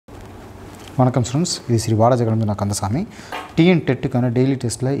வணக்கம் ஸ்டூடெண்ட்ஸ், இது ஸ்ரீ பாலாஜி நான் கந்தசாமி. TNTET டெய்லி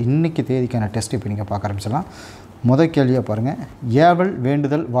டெஸ்ட்டில் இன்றைக்கி தேதிக்கான டெஸ்ட் இப்போ நீங்கள் பார்க்க ஆரம்பிச்சிடலாம். முதல் கேள்வியாக பாருங்கள். ஏவல்,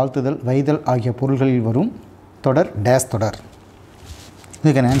 வேண்டுதல், வாழ்த்துதல், வைதல் ஆகிய பொருள்களில் வரும் தொடர் டேஸ் தொடர்.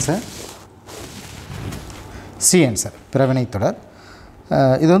 இதுக்கான ஆன்சர் சி ஆன்சர், பிறவினை தொடர்.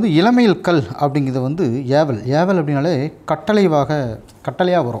 இது வந்து இளமையில் கல் அப்படிங்கிறது ஏவல். ஏவல் அப்படின்னாலே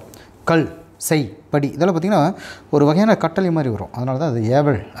கட்டளையாக வரும். கல், செய், படி, இதெல்லாம் பார்த்திங்கன்னா ஒரு வகையான கட்டளை மாதிரி வரும். அதனால தான் அது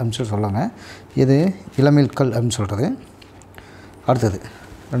ஏவல் அப்படின்னு சொல்லி சொல்லுவாங்க. இது இளமையில் கல் அப்படின்னு சொல்கிறது. அடுத்தது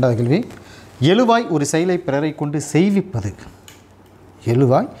ரெண்டாவது கேள்வி. எழுவாய் ஒரு செயலை பிறரை கொண்டு செய்விப்பது.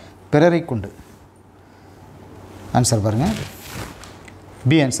 எழுவாய் பிறரை கொண்டு. ஆன்சர் பாருங்கள்,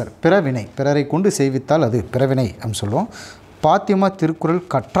 பி ஆன்சர், பிறவினை. பிறரை கொண்டு செய்வித்தால் அது பிறவினை அப்படின்னு சொல்லுவோம். பாத்தியமா திருக்குறள்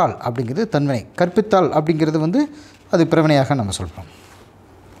கற்றால் அப்படிங்கிறது தன்வினை. கற்பித்தால் அப்படிங்கிறது அது பிறவினையாக நம்ம சொல்கிறோம்.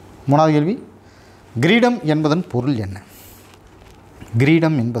 மூணாவது கேள்வி. கிரீடம் என்பதன் பொருள் என்ன?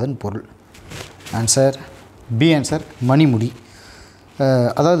 கிரீடம் என்பதன் பொருள். ஆன்சர் பி ஆன்சர், மணிமுடி.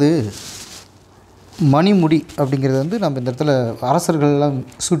 அதாவது மணிமுடி அப்படிங்கிறது நம்ம இந்த இடத்துல அரசர்களெல்லாம்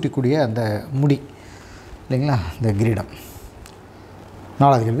சூட்டிக்கூடிய அந்த முடி இல்லைங்களா, இந்த கிரீடம்.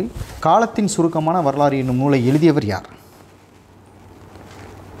 நாலாவது கேள்வி. காலத்தின் சுருக்கமான வரலாறு என்னும் நூலை எழுதியவர் யார்?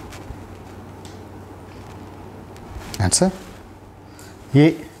 ஆன்சர் ஏ,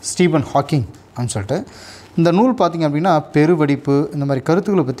 ஸ்டீபன் ஹாக்கிங் அப்படின்னு சொல்லிட்டு. இந்த நூல் பார்த்திங்க அப்படின்னா பெருவெடிப்பு இந்த மாதிரி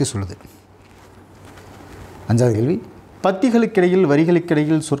கருத்துக்களை பற்றி சொல்லுது. அஞ்சாவது கேள்வி. பத்திகளுக்கிடையில்,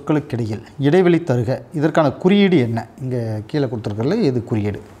 வரிகளுக்கிடையில், சொற்களுக்கிடையில் இடைவெளி தருக. இதற்கான குறியீடு என்ன? இங்கே கீழே கொடுத்துருக்கல இது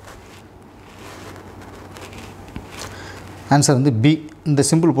குறியீடு. Answer B. இந்த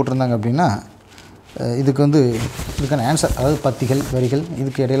சிம்பிள் போட்டிருந்தாங்க அப்படின்னா இதுக்கான ஆன்சர், அதாவது பத்திகள், வரிகள்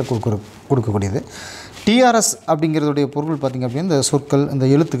இதுக்கு இடையில் கொடுக்கக்கூடியது. டிஆர்எஸ் அப்படிங்கிறதுடைய பொருள் பார்த்திங்க அப்படின்னா இந்த சொற்கள், இந்த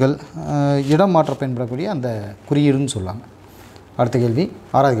எழுத்துக்கள், இடம் மாற்ற பயன்படக்கூடிய அந்த குறியீடுன்னு சொல்லுவாங்க. அடுத்த கேள்வி,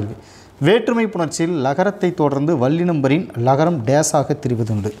 ஆறாவது கேள்வி. வேற்றுமை புணர்ச்சியில் லகரத்தை தொடர்ந்து வல்லினம்பரின் லகரம் டேஸாக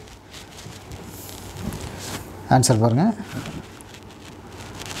திரிவதுண்டு. ஆன்சர் பாருங்கள்,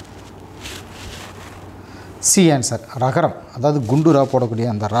 சி ஆன்சர், ரகரம். அதாவது குண்டுரா போடக்கூடிய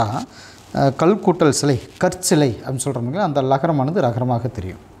அந்த ரா, கல்கூட்டல் சிலை, கற்சிலை அப்படின்னு சொல்கிறாங்க, அந்த லகரமானது ரகரமாக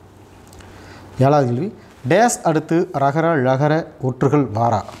தெரியும். ஏழாவது கேள்வி. டேஸ் அடுத்து ரகர லகர ஒற்றுகள்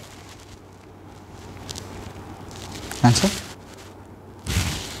வாரா. ஆன்சர்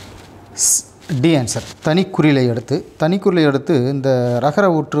டி ஆன்சர், தனிக்குறிலை அடுத்து இந்த ரகர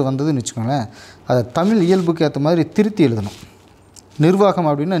ஒற்று வந்ததுன்னு வச்சுக்கோங்களேன், அதை தமிழ் இயல்புக்கு ஏற்ற மாதிரி திருத்தி எழுதணும். நிர்வாகம்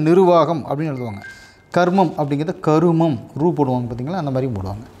அப்படின்னா நிர்வாகம் அப்படின்னு எழுதுவாங்க. கர்மம் அப்படிங்கிறத கருமம் ரூ போடுவாங்க பார்த்திங்களா, அந்த மாதிரியும்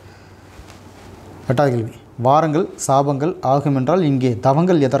போடுவாங்க. எட்டாவது கேள்வி. வாரங்கள் சாபங்கள் ஆகுமென்றால் இங்கே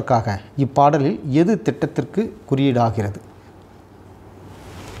தவங்கள் எதற்காக? இப்பாடலில் எது திட்டத்திற்கு குறியீடாகிறது?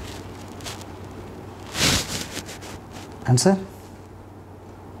 ஆன்சர்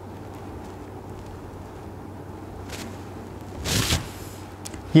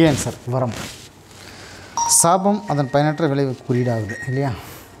ஏ ஆன்சர், வரம். சாபம் அதன் பயனற்ற விளைவுக்கு குறியீடாகுது இல்லையா.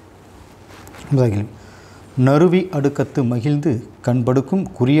 முதல் கேள்வி. நறுவி அடுக்கத்து மகிழ்ந்து கண்படுக்கும்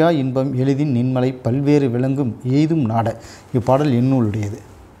குறியா இன்பம் எளிதின் நின்மலை பல்வேறு விளங்கும் எய்தும் நாட. இப்பாடல் எந்நூலுடையது?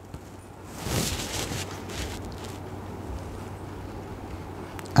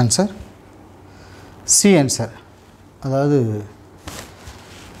 ஆன்சர் சி ஆன்சர், அதாவது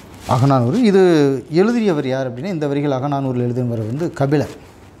அகநானூறு. இது எழுதியவர் யார் அப்படின்னா, இந்த வரிகள் அகநானூரில் எழுதியவர் கபிலர்.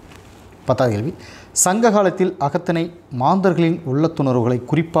 பத்தாவது கேள்வி. சங்க காலத்தில் அகத்திணை மாந்தர்களின் உள்ளத்துணர்வுகளை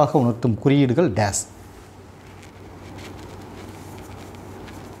குறிப்பாக உணர்த்தும் குறியீடுகள் டேஸ்.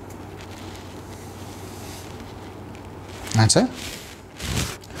 ஆன்சர்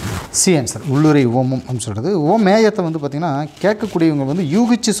சி ஆன்சர், உள்ளுரை ஓமம் அப்படின்னு சொல்கிறது. ஓமேயத்தை பார்த்திங்கன்னா கேட்கக்கூடியவங்க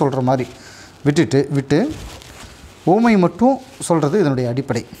யூகிச்சு சொல்கிற மாதிரி விட்டு ஓமை மட்டும் சொல்கிறது இதனுடைய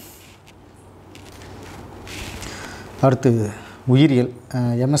அடிப்படை. அடுத்து உயிரியல்,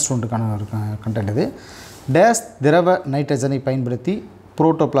 MS ஸ்டூடெண்ட்டுக்கான ஒரு கண்டென்ட் இது. டேஸ் திரவ நைட்ரஜனை பயன்படுத்தி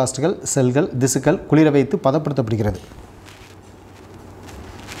புரோட்டோபிளாஸ்டுகள், செல்கள், திசுக்கள் குளிர வைத்து பதப்படுத்தப்படுகிறது.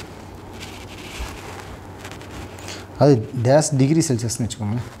 அது டேஸ் டிகிரி செல்சியஸ்னு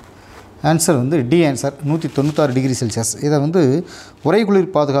வச்சுக்கோங்களேன். Answer D answer, 196 degree Celsius. இதை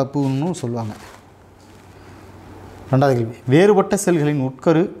உறைகுளிர் பாதுகாப்புன்னு சொல்லுவாங்க. ரெண்டாவது கேள்வி. வேறுபட்ட செல்களின்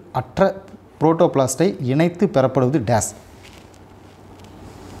உட்கரு அற்ற புரோட்டோபிளாஸ்டை இணைத்து பெறப்படுவது டேஸ்.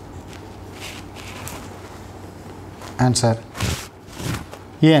 ஆன்சர்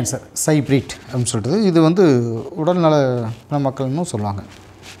ஏ ஆன்சர், சைப்ரீட் அப்படின்னு சொல்கிறது. இது உடல்நல மக்கள்னு சொல்லுவாங்க.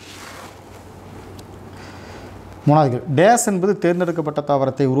 மூணாவது கேள்வி. டேஸ் என்பது தேர்ந்தெடுக்கப்பட்ட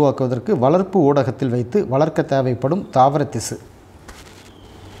தாவரத்தை உருவாக்குவதற்கு வளர்ப்பு ஊடகத்தில் வைத்து வளர்க்க தேவைப்படும் தாவர திசு.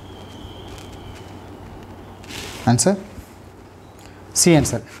 ஆன்சர் சி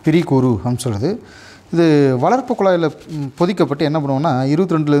ஆன்சர் பிரிக்கூறு அப்படின்னு சொல்கிறது. இது வளர்ப்பு குழாயில் பொதிக்கப்பட்டு என்ன பண்ணுவோம்னா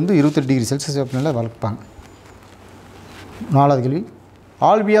 22லேருந்து 28 டிகிரி செல்சியஸ் வெப்பநிலையில் வளர்ப்பாங்க. 4வது கேள்வி,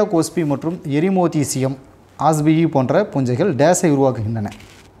 ஆல்பியா கோஸ்பி மற்றும் எரிமோதீசியம் ஆஸ்பியி போன்ற பூஞ்சைகள் டேஸை உருவாக்குகின்றன.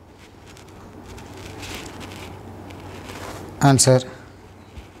 Answer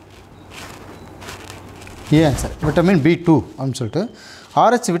A answer vitamin B2 அப்படின்னு சொல்லிட்டு.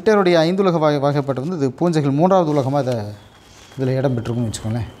 RH விட்டருடைய 5 உலக வகைப்பட்டு வந்து இது பூஞ்சைகள் 3வது உலகமாக இதில் இடம் பெற்றிருக்குன்னு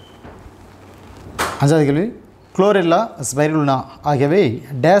வச்சுக்கோங்களேன். 5வது கேள்வி, குளோரெல்லா ஸ்பைருலினா ஆகியவை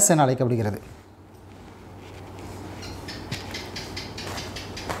டேஸ் என அழைக்கப்படுகிறது.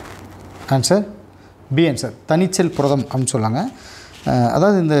 ஆன்சர் பி ஆன்சர் தனிச்சல் புரதம் அப்படின்னு சொல்லாங்க.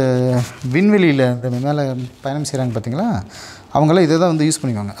 அதாவது இந்த விண்வெளியில் இந்த மேலே பயணம் செய்கிறாங்க பார்த்தீங்களா, அவங்களாம் இதை தான் வந்து யூஸ்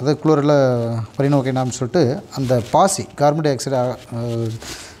பண்ணிக்குவாங்க. அதாவது குளோரெல்லா பரிநோக்கினான்னு சொல்லிட்டு அந்த பாசி கார்பன் டை ஆக்சைடை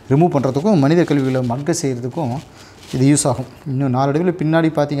ரிமூவ் பண்ணுறதுக்கும் மனித கழிவுகளை மட்க செய்கிறதுக்கும் இது யூஸ் ஆகும். இன்னும் நாளடைவில் பின்னாடி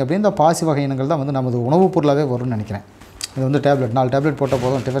பார்த்திங்க அப்படின்னா இந்த பாசி வகை இனங்கள் தான் வந்து நமது உணவுப் பொருளாகவே வரும்னு நினைக்கிறேன். இது வந்து டேப்லெட் 4 டேப்லெட் போட்டால்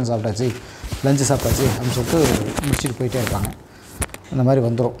போதும், டிஃபன் சாப்பிட்டாச்சு, லஞ்சு சாப்பிட்டாச்சு அப்படின்னு சொல்லிட்டு முடிச்சுட்டு போயிட்டே இருப்பாங்க. இந்த மாதிரி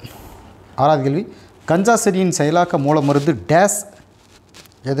வந்துடும். 6வது கேள்வி, கஞ்சா செடியின் செயலாக்க மூல மருந்து டேஸ்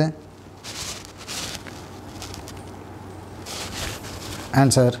எது?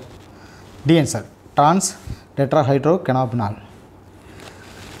 Answer D answer dance டெட்ராஹைட்ரோ கெனாபினால்.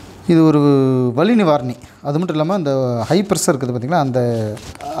 இது ஒரு வலி நிவாரணி. அது மட்டும் இல்லாமல் அந்த ஹை ப்ரெஷர் இருக்குது பார்த்திங்களா, அந்த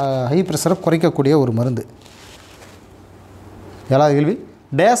ஹை ப்ரெஷரை குறைக்கக்கூடிய ஒரு மருந்து. 7வது கேள்வி,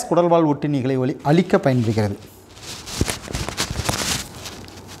 டேஸ் குடல்வால் ஒட்டுண்ணிகளை அழிக்க பயன்படுகிறது.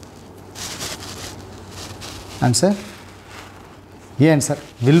 ஆன்சர் ஏ ஆன்சர்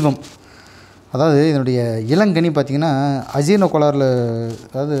வில்வம். அதாவது இதனுடைய இளங்கனி பார்த்திங்கன்னா அஜீரண கோளாறில்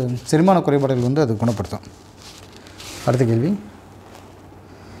அதாவது செரிமான குறைபாடுகள் வந்து அது குணப்படுத்தும். அடுத்த கேள்வி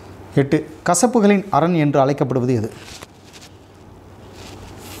 8, கசப்புகளின் அரண் என்று அழைக்கப்படுவது எது?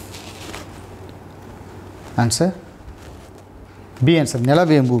 ஆன்சர் பி ஆன்சர்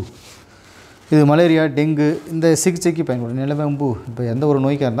நிலவேம்பு. இது மலேரியா, டெங்கு இந்த சிகிச்சைக்கு பயன்படும் நிலவேம்பு. இப்போ எந்த ஒரு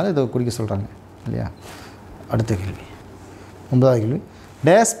நோய்க்காக இருந்தாலும் இதை குடிக்க சொல்கிறாங்க இல்லையா. அடுத்த கேள்வி 9வது கேள்வி,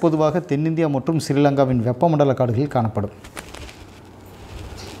 டேஸ் பொதுவாக தென்னிந்தியா மற்றும் ஸ்ரீலங்காவின் வெப்பமண்டல காடுகளில் காணப்படும்.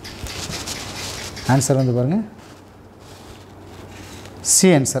 ஆன்சர் வந்து பாருங்கள் சி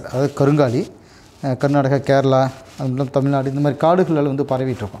ஆன்சர் அதாவது கருங்காலி. கர்நாடகா, கேரளா, அது மட்டும் தமிழ்நாடு இந்த மாதிரி காடுகளில் வந்து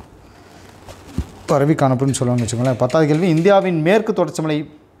பரவிட்டுருக்கோம், பரவி காணப்படும்னு சொல்லுவாங்க வச்சுக்கோங்களேன். 10வது கேள்வி, இந்தியாவின் மேற்கு தொடர்ச்சி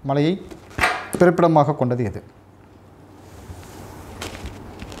மலையை பிறப்பிடமாக கொண்டது எது?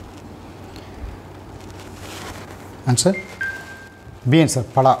 ஆன்சர் பி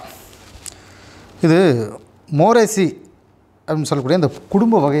ஆன்சர் பலா. இது மோரேசி அப்படின்னு சொல்லக்கூடிய இந்த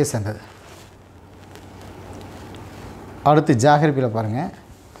குடும்ப வகையை சேர்ந்தது. அடுத்து ஜாகிரபியில் பாருங்கள்,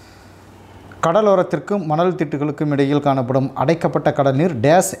 கடலோரத்திற்கும் மணல் திட்டுகளுக்கும் இடையில் காணப்படும் அடைக்கப்பட்ட கடல் நீர்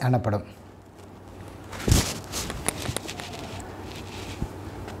டேஸ் எனப்படும்.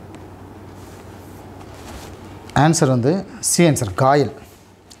 ஆன்சர் வந்து சி ஆன்சர் காயல்.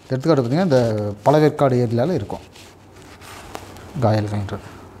 எடுத்துக்காட்டு பார்த்திங்கன்னா இந்த பழவேற்காடு ஏரியாவில் இருக்கும் காயல்கள்ன்றது.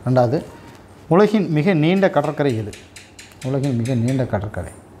 2வது, உலகின் மிக நீண்ட கடற்கரை எது? உலகின் மிக நீண்ட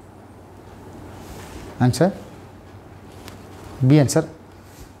கடற்கரை. ஆன்சர் பி ஆன்சர்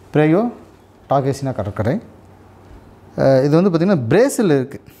பிரேயோ டாகேசினா கடற்கரை. இது வந்து பார்த்திங்கன்னா பிரேசில்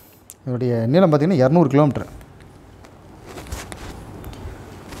இருக்குது. இதனுடைய நீளம் பார்த்திங்கன்னா 200 கிலோமீட்டர்.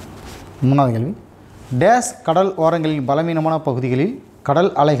 3வது கேள்வி, டேஸ் கடல் ஓரங்களின் பலவீனமான பகுதிகளில்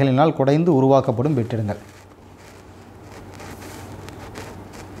கடல் அலைகளினால் குடைந்து உருவாக்கப்படும் வெற்றிடங்கள்.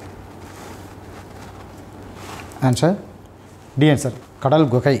 ஆன்சர் டி ஆன்சர் கடல்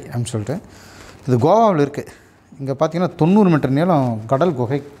குகை அப்படின்னு சொல்லிட்டு. இது கோவாவில் இருக்குது. இங்கே பார்த்திங்கன்னா 90 மீட்டர் நீளம் கடல்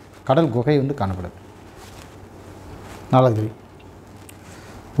குகை வந்து காணப்படுது. 4வது கேள்வி,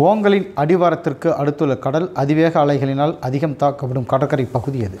 ஓங்கலின் அடிவாரத்திற்கு அடுத்துள்ள கடல் அதிவேக அலைகளினால் அதிகம் தாக்கப்படும் கடற்கரை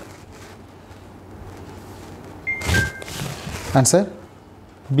பகுதி எது? ஆன்சர்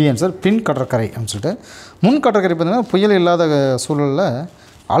பி ஆன்சர் பின் கடற்கரை அப்படின்னு சொல்லிட்டு. முன் கடற்கரை பார்த்திங்கன்னா புயல் இல்லாத சூழலில்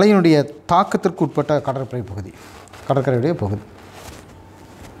அலையினுடைய தாக்கத்திற்கு உட்பட்ட கடற்கரையுடைய பகுதி.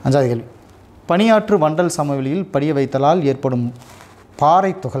 5வது கேள்வி, பனியாற்று வண்டல் சமவெளியில் படிய வைத்தலால் ஏற்படும்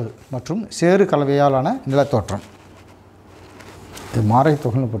பாறை துகள் மற்றும் சேறு கலவையாலான நிலத்தோற்றம். இது மாறை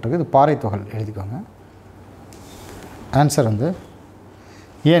துகள்னு போட்டிருக்கு, இது பாறை துகள் எழுதிக்கோங்க. ஆன்சர் வந்து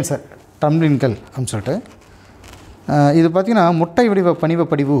ஏன் சார் டம்ளின்கள் அப்படின்னு சொல்லிட்டு. இது பார்த்திங்கன்னா முட்டை வடிவ பனிவ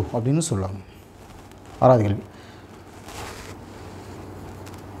படிவு அப்படின்னு சொல்லுவாங்க. 6வது கேள்வி,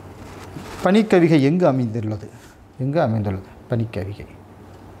 பனிக்கவிகை எங்கு அமைந்துள்ளது? பனிக்கவிகை.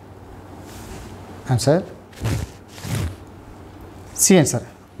 ஆன்சர் சி ஆன்சர்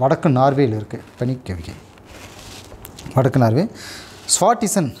வடக்கு நார்வேயில் இருக்குது பனிக்கவிகை. வடக்கு நார்வே.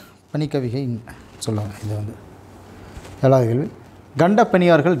 ஸ்வாட்டிசன் பனிக்கவிகைன்னு சொல்லுவாங்க. இது வந்து 7வது கேள்வி.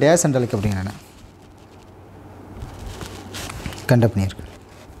 கண்டப்பனியார்கள் டேஸ் என்று அழைக்கப்படுகின்றன. கண்டப்பனியார்கள்.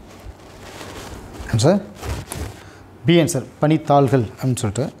 ஆன்சர் பி ஆன்சர் பனித்தாள்கள் அப்படின்னு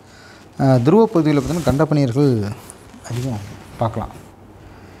சொல்லிட்டு. துருவ பகுதியில் பார்த்தீங்கன்னா கண்டப்பனியர்கள் அதிகம் பார்க்கலாம்.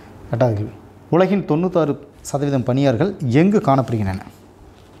 8வது கேள்வி. உலகின் 96% பனியார்கள் எங்கு காணப்படுகின்றன?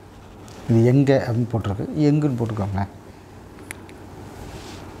 இது எங்கே அப்படின்னு போட்டிருக்கு, எங்குன்னு போட்டுக்கோங்க.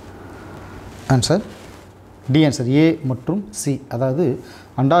 ஆன்சர் டி ஆன்சர் ஏ மற்றும் சி, அதாவது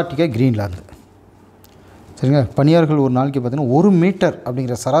அண்டார்டிகா, கிரீன்லாந்து. சரிங்க. பனியார்கள் ஒரு நாளைக்கு பார்த்தீங்கன்னா 1 மீட்டர்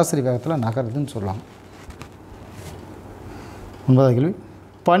அப்படிங்கிற சராசரி வேகத்தில் நகருதுன்னு சொல்லலாம். 9வது கேள்வி.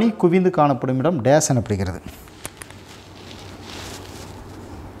 பனி குவிந்து காணப்படும் இடம் டேஸ் எனப்படுகிறது.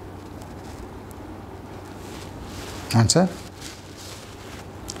 ஆன்சர்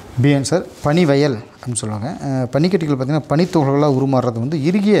பி ஆன்சர் பனி வயல் அப்படின்னு சொல்லுவாங்க. பனிக்கட்டிகள் பார்த்திங்கன்னா பனித்துகள்களாக உருமாறுறது வந்து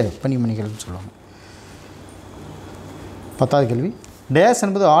இறுகிய பனிமணிகள்னு சொல்லுவாங்க. 10வது கேள்வி. டேஸ்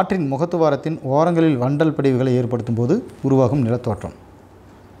என்பது ஆற்றின் முகத்துவாரத்தின் ஓரங்களில் வண்டல் படிவுகளை ஏற்படுத்தும் போது உருவாகும் நிலத்தோற்றம்.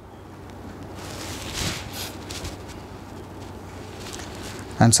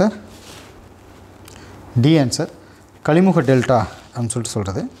 ஆன்சர் டி ஆன்சர் கலிமுக டெல்டா அப்படின்னு சொல்லிட்டு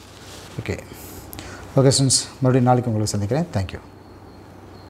சொல்கிறது. ஓகே ஓகே ஸ்டூடெண்ட்ஸ், மறுபடியும் நாளைக்கு உங்களை சந்திக்கிறேன். தேங்க்யூ.